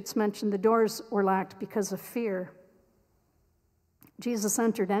scripture it's mentioned the doors were locked because of fear. Jesus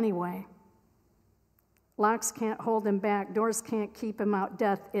entered anyway. Locks can't hold him back. Doors can't keep him out.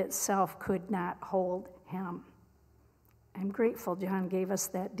 Death itself could not hold him. I'm grateful John gave us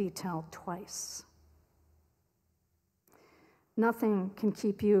that detail twice. Nothing can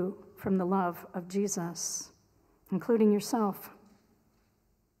keep you from the love of Jesus, including yourself.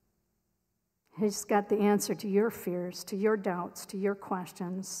 He's got the answer to your fears, to your doubts, to your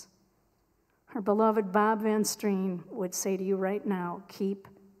questions. Our beloved Bob Van Streen would say to you right now, keep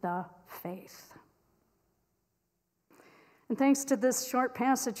the faith. And thanks to this short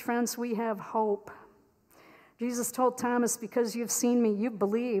passage, friends, we have hope. Jesus told Thomas, because you've seen me, you've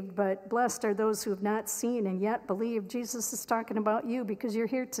believed, but blessed are those who have not seen and yet believe. Jesus is talking about you because you're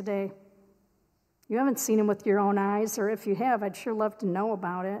here today. You haven't seen him with your own eyes, or if you have, I'd sure love to know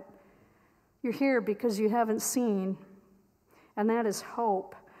about it. You're here because you haven't seen, and that is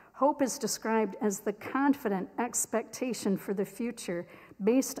hope. Hope is described as the confident expectation for the future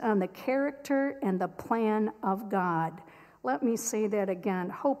based on the character and the plan of God. Let me say that again.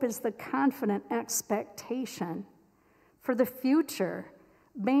 Hope is the confident expectation for the future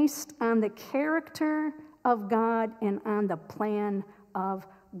based on the character of God and on the plan of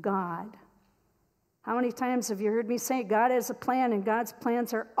God. How many times have you heard me say God has a plan and God's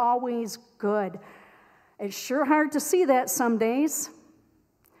plans are always good? It's sure hard to see that some days,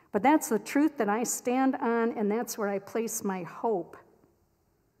 but that's the truth that I stand on, and that's where I place my hope.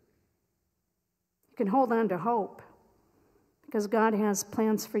 You can hold on to hope because God has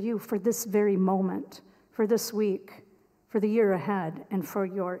plans for you for this very moment, for this week, for the year ahead, and for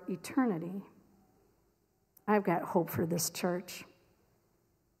your eternity. I've got hope for this church.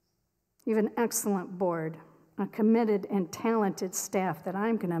 You have an excellent board, a committed and talented staff that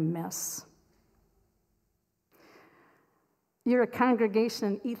I'm going to miss. You're a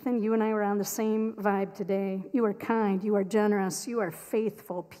congregation. Ethan, you and I were on the same vibe today. You are kind, you are generous, you are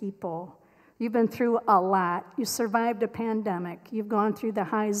faithful people. You've been through a lot. You survived a pandemic. You've gone through the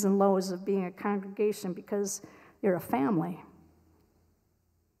highs and lows of being a congregation because you're a family.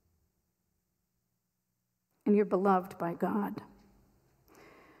 And you're beloved by God.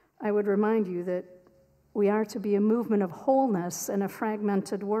 I would remind you that we are to be a movement of wholeness in a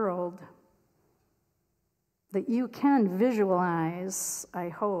fragmented world. That you can visualize, I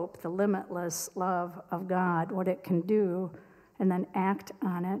hope, the limitless love of God, what it can do, and then act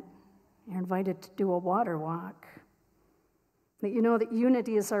on it. You're invited to do a water walk. That you know that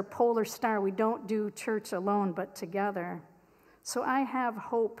unity is our polar star. We don't do church alone, but together. So I have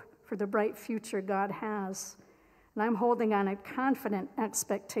hope for the bright future God has. And I'm holding on a confident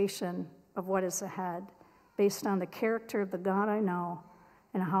expectation of what is ahead based on the character of the God I know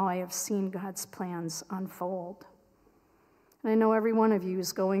and how I have seen God's plans unfold. And I know every one of you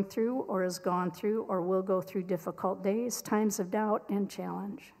is going through or has gone through or will go through difficult days, times of doubt and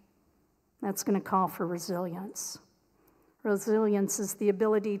challenge. That's going to call for resilience. Resilience is the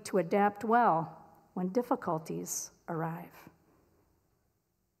ability to adapt well when difficulties arrive.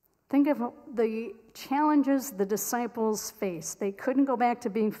 Think of the challenges the disciples faced. They couldn't go back to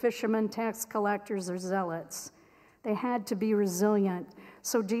being fishermen, tax collectors, or zealots. They had to be resilient.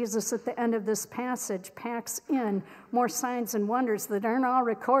 So Jesus, at the end of this passage, packs in more signs and wonders that aren't all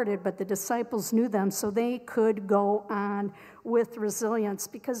recorded, but the disciples knew them, so they could go on with resilience,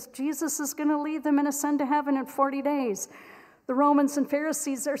 because Jesus is going to lead them and ascend to heaven in 40 days. The Romans and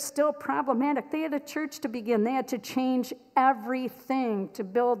Pharisees are still problematic. They had a church to begin. They had to change everything to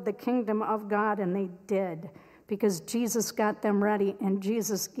build the kingdom of God, and they did, because Jesus got them ready, and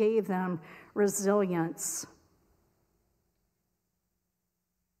Jesus gave them resilience.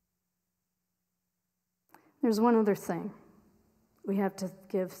 There's one other thing we have to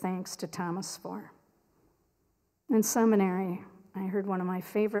give thanks to Thomas for. In seminary, I heard one of my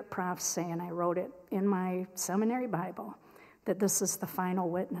favorite profs say, and I wrote it in my seminary Bible, that this is the final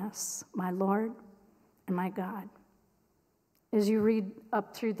witness, my Lord and my God. As you read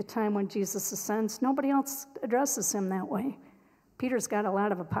up through the time when Jesus ascends, nobody else addresses him that way. Peter's got a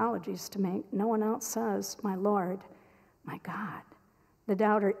lot of apologies to make. No one else says, my Lord, my God. The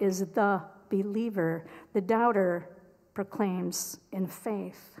doubter is the believer. The doubter proclaims in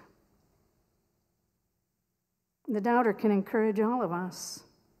faith. The doubter can encourage all of us.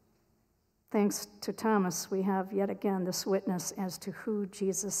 Thanks to Thomas, we have yet again this witness as to who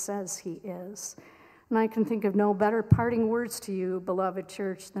Jesus says he is. And I can think of no better parting words to you, beloved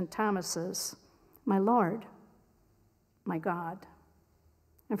church, than Thomas's, my Lord, my God.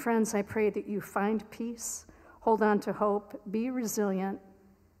 And friends, I pray that you find peace, hold on to hope, be resilient,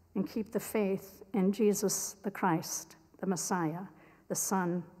 and keep the faith in Jesus the Christ, the Messiah, the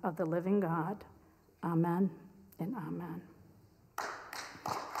Son of the living God. Amen and amen.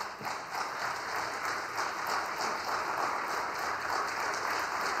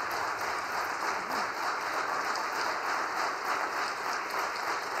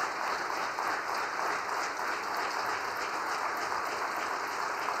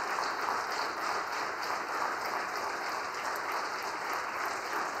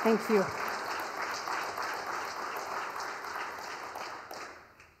 Thank you.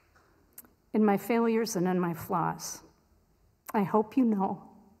 In my failures and in my flaws, I hope you know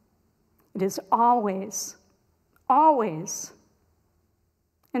it is always, always,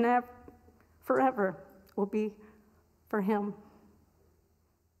 and forever will be for him.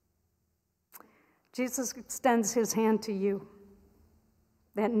 Jesus extends his hand to you,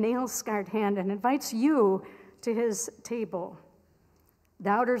 that nail-scarred hand, and invites you to his table.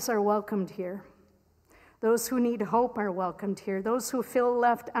 Doubters are welcomed here. Those who need hope are welcomed here. Those who feel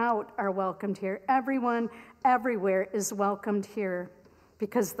left out are welcomed here. Everyone, everywhere is welcomed here,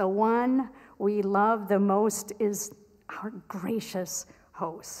 because the one we love the most is our gracious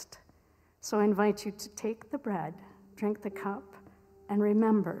host. So I invite you to take the bread, drink the cup, and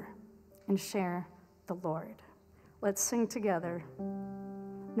remember and share the Lord. Let's sing together.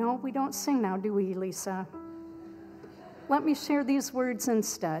 No, we don't sing now, do we, Lisa? Let me share these words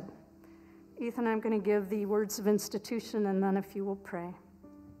instead. Ethan, I'm going to give the words of institution, and then if you will pray.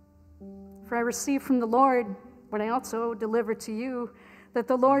 For I received from the Lord what I also delivered to you, that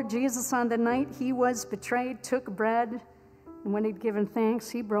the Lord Jesus, on the night he was betrayed, took bread, and when he'd given thanks,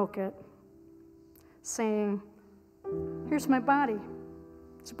 he broke it, saying, "Here's my body.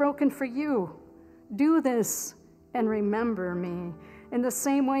 It's broken for you. Do this and remember me." In the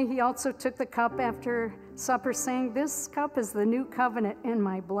same way, he also took the cup after supper, saying, "This cup is the new covenant in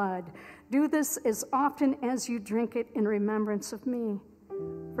my blood. Do this as often as you drink it in remembrance of me.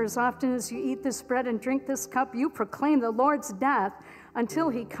 For as often as you eat this bread and drink this cup, you proclaim the Lord's death until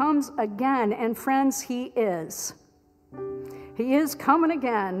he comes again." And friends, he is. He is coming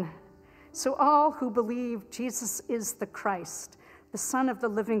again. So all who believe Jesus is the Christ, the Son of the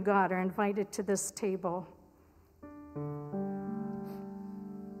living God, are invited to this table.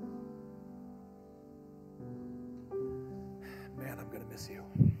 Man, I'm going to miss you.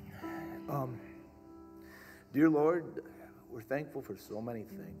 Dear Lord, we're thankful for so many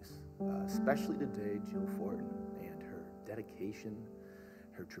things, especially today, Jill Forton and her dedication,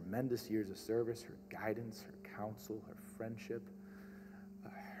 her tremendous years of service, her guidance, her counsel, her friendship,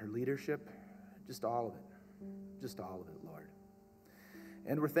 her leadership, just all of it, Lord.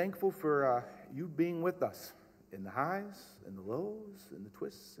 And we're thankful for you being with us in the highs, in the lows, in the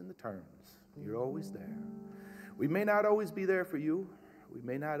twists, and the turns. You're always there. We may not always be there for you. We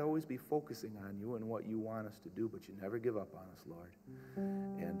may not always be focusing on you and what you want us to do, but you never give up on us, Lord.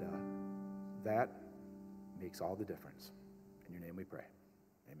 And that makes all the difference. In your name we pray.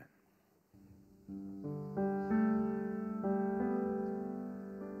 Amen.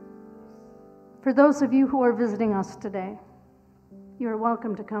 For those of you who are visiting us today, You are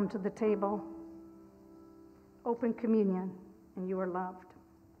welcome to come to the table. Open communion, and you are loved.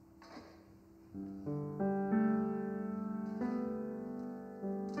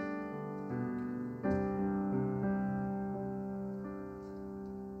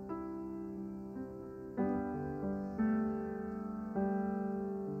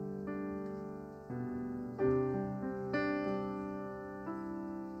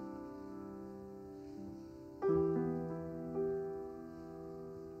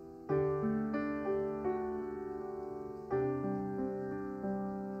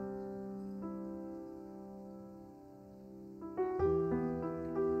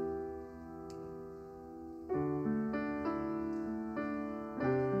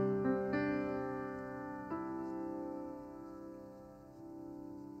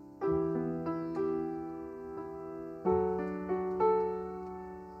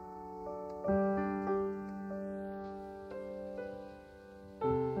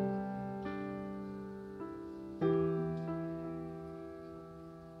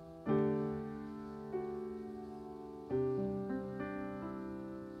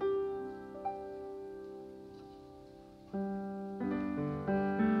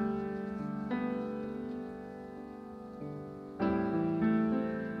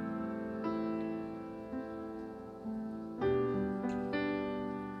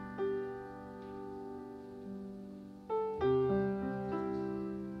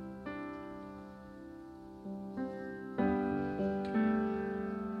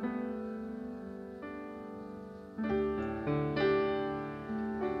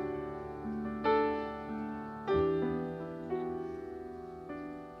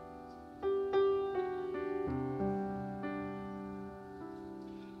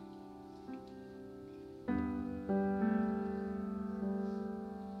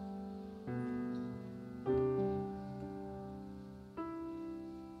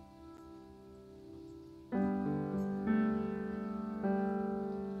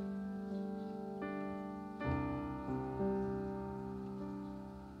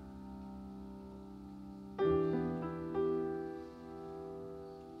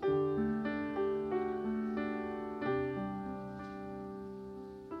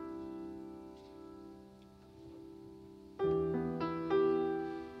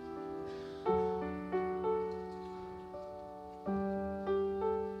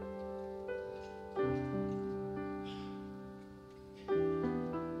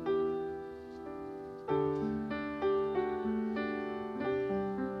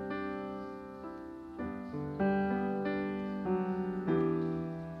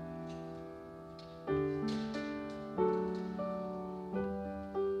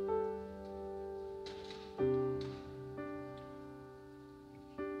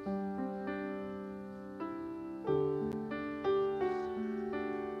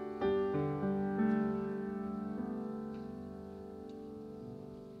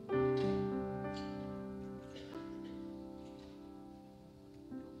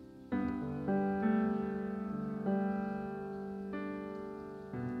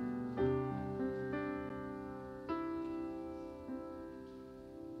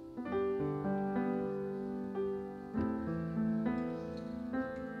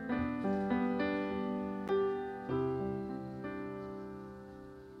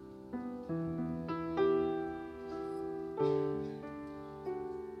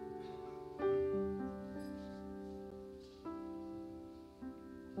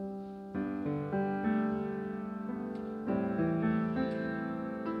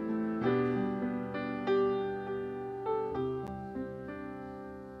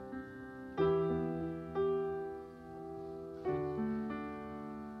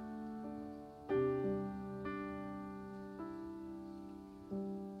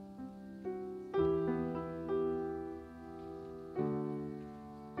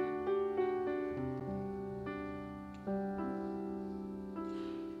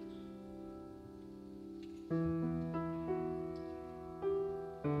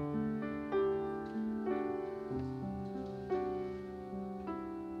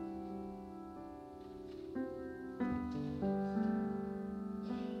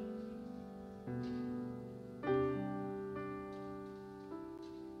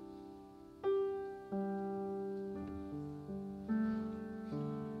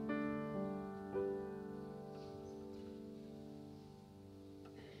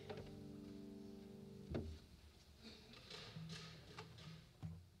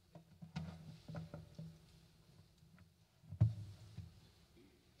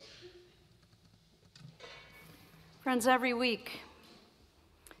 Friends, every week,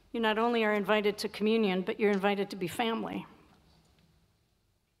 you not only are invited to communion, but you're invited to be family.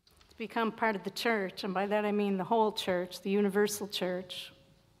 become part of the church, and by that I mean the whole church, the universal church.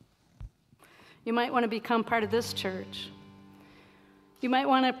 You might want to become part of this church. You might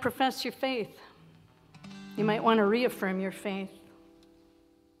want to profess your faith. You might want to reaffirm your faith.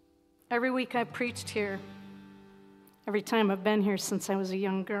 Every week I've preached here, every time I've been here since I was a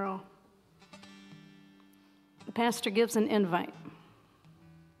young girl, the pastor gives an invite.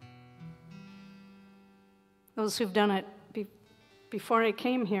 Those who've done it before I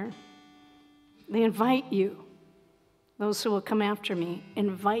came here, they invite you. Those who will come after me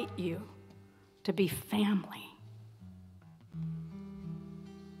invite you to be family.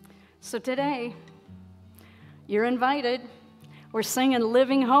 So today, you're invited. We're singing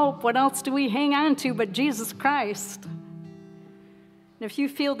Living Hope. What else do we hang on to but Jesus Christ? And if you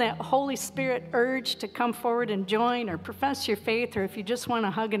feel that Holy Spirit urge to come forward and join or profess your faith, or if you just want a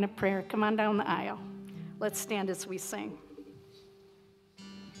hug and a prayer, come on down the aisle. Let's stand as we sing.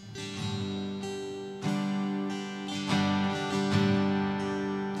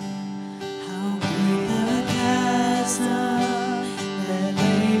 How great the chasm that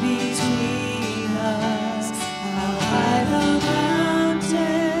lay between us, how high the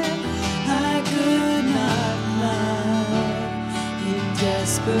mountain I could not climb. In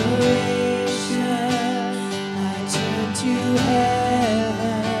desperation, I turned to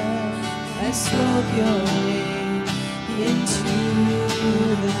heaven, I spoke your name into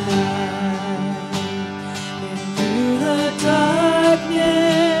the night, and through the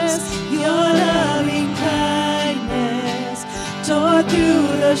darkness, your loving kindness tore through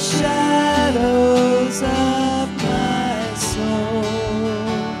the shadows of my soul.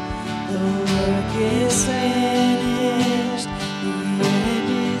 The work is finished, the end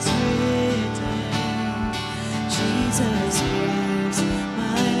is written. Jesus Christ,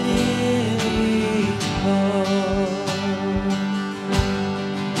 my living hope.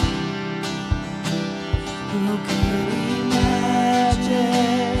 Who could imagine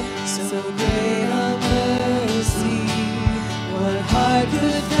so great a mercy? What heart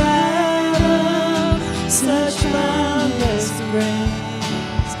could fathom such boundless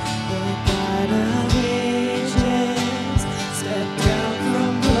grace? The God of ages stepped down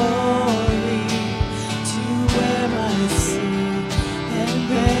from glory to wear my sin and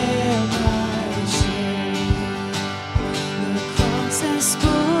bear my shame. The cross has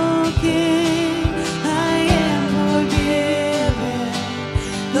spoken, I am forgiven.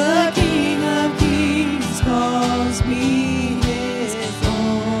 The King of Kings calls me his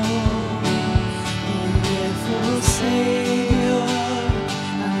own. And therefore, Savior,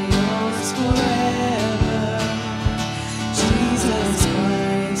 I yours forever. Jesus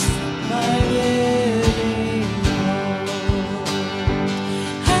Christ, my living hope.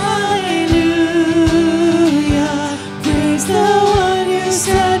 Hallelujah, praise the one who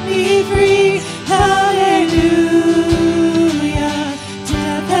set me free. Hallelujah,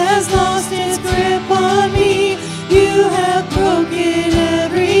 death has lost its grip on me. You have broken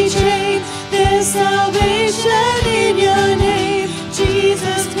every chain. There's salvation in your name,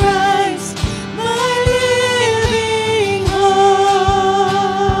 Jesus Christ, my living hope.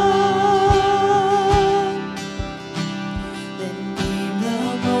 Then came the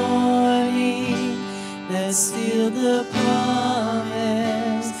morning that sealed the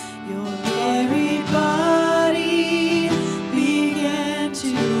promise. Your very body began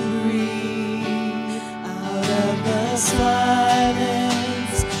to breathe out of the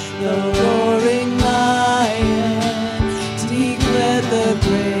silence. The roaring lion declared the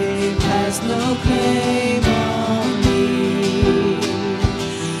grave has no claim on me.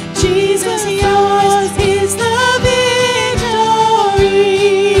 Jesus, yours is the victory.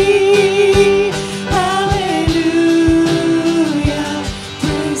 Hallelujah,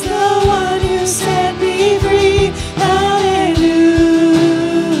 praise the one who set me free. Hallelujah,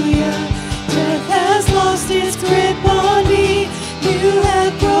 death has lost its grip on me. You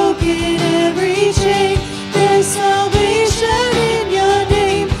have broken every chain. There's salvation in your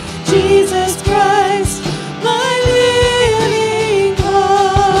name, Jesus Christ, my living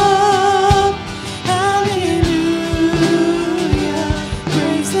hope. Hallelujah,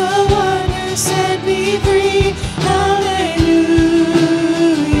 praise the one who set me free. Hallelujah,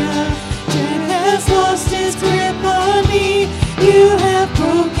 death has lost its grip on me. You have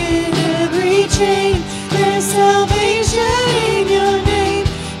broken every chain. There's salvation in your name,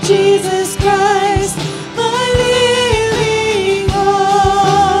 Jesus Christ, my living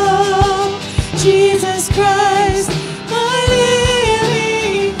hope. Jesus Christ, my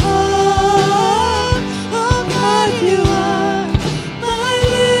living hope. Oh God, you are my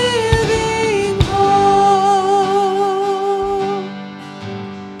living hope.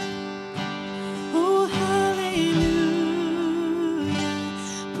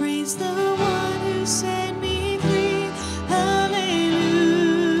 is the one who set me free. Hallelujah.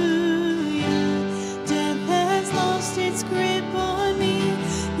 Death has lost its grip on me.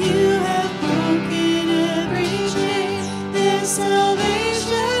 You have broken every chain. There's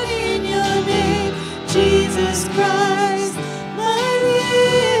salvation in your name, Jesus Christ, my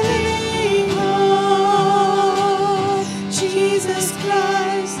living hope. Jesus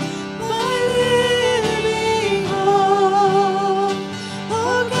Christ, my living hope.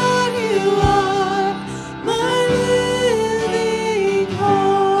 Oh God, you are my living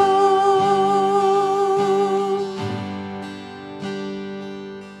hope.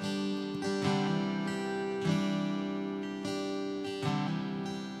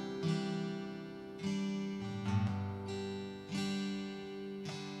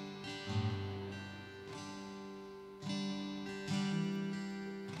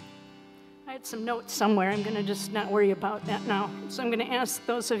 I had some notes somewhere. I'm going to just not worry about that now. So I'm going to ask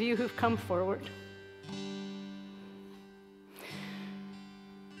those of you who've come forward.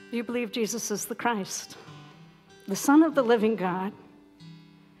 Do you believe Jesus is the Christ, the Son of the living God,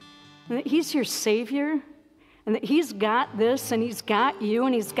 and that he's your Savior, and that he's got this, and he's got you,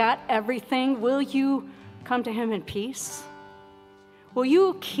 and he's got everything? Will you come to him in peace? Will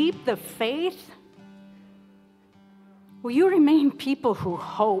you keep the faith? Will you remain people who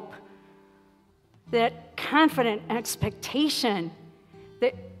hope? That confident expectation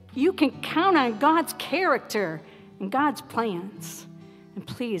that you can count on God's character and God's plans. And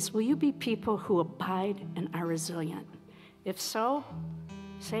please, will you be people who abide and are resilient? If so,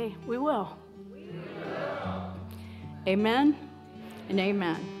 say, we will. We will. Amen and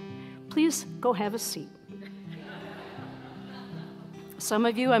amen. Please go have a seat. Some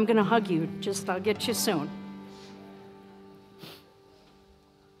of you, I'm going to hug you. I'll get you soon.